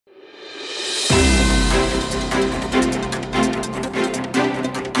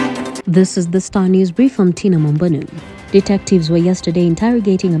This is the Star News Brief from Tina Mombanu. Detectives were yesterday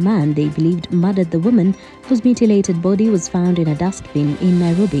interrogating a man they believed murdered the woman whose mutilated body was found in a dustbin in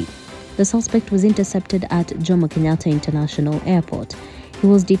Nairobi. The suspect was intercepted at Jomo Kenyatta International Airport. He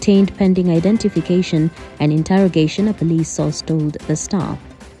was detained pending identification and interrogation, a police source told the Star.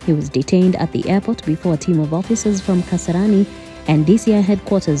 He was detained at the airport before a team of officers from Kasarani and DCI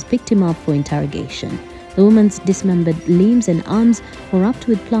headquarters picked him up for interrogation. The woman's dismembered limbs and arms were wrapped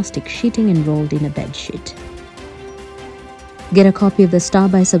with plastic sheeting and rolled in a bedsheet. Get a copy of the Star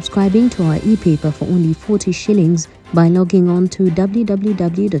by subscribing to our e-paper for only 40 shillings by logging on to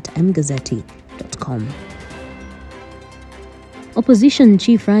www.mgazzetti.com. Opposition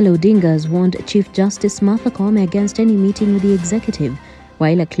Chief Raila Odinga has warned Chief Justice Martha Koome against any meeting with the executive.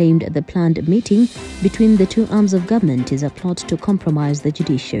 Raila claimed the planned meeting between the two arms of government is a plot to compromise the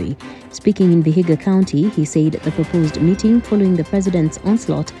judiciary. Speaking in Vihiga County, he said the proposed meeting following the president's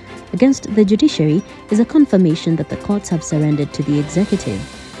onslaught against the judiciary is a confirmation that the courts have surrendered to the executive.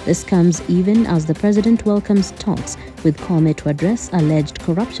 This comes even as the president welcomes talks with Koome to address alleged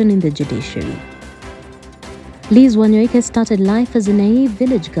corruption in the judiciary. Liz Wanyoike started life as a naive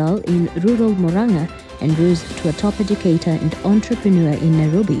village girl in rural Murang'a and rose to a top educator and entrepreneur in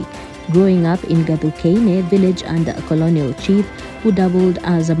Nairobi. Growing up in Gathukene village under a colonial chief who doubled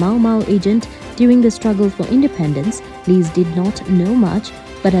as a Mau Mau agent during the struggle for independence, Liz did not know much,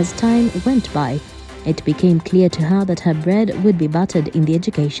 but as time went by, it became clear to her that her bread would be buttered in the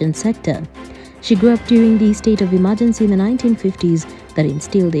education sector. She grew up during the state of emergency in the 1950s that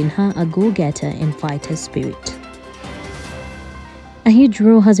instilled in her a go-getter and fighter spirit. A huge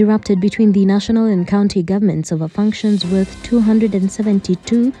row has erupted between the national and county governments over functions worth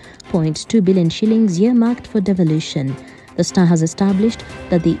 272.2 billion shillings earmarked for devolution. The Star has established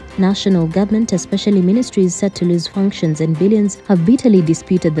that the national government, especially ministries set to lose functions and billions, have bitterly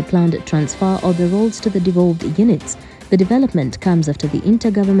disputed the planned transfer of the roles to the devolved units. The development comes after the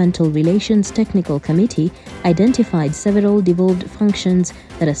Intergovernmental Relations Technical Committee identified several devolved functions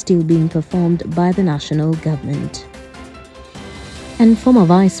that are still being performed by the national government. And former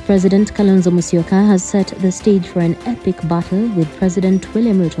Vice President Kalonzo Musyoka has set the stage for an epic battle with President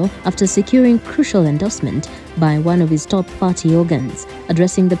William Ruto after securing crucial endorsement by one of his top party organs.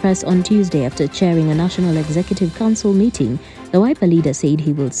 Addressing the press on Tuesday after chairing a National Executive Council meeting, the Wiper leader said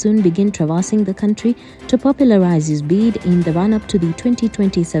he will soon begin traversing the country to popularize his bid in the run-up to the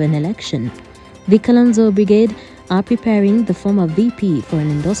 2027 election. The Kalonzo Brigade are preparing the former VP for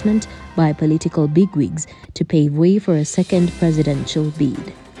an endorsement by political bigwigs to pave way for a second presidential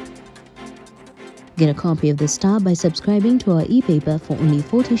bid. Get a copy of the Star by subscribing to our e-paper for only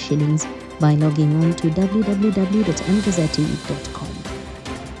 40 shillings by logging on to www.mgazzetti.com.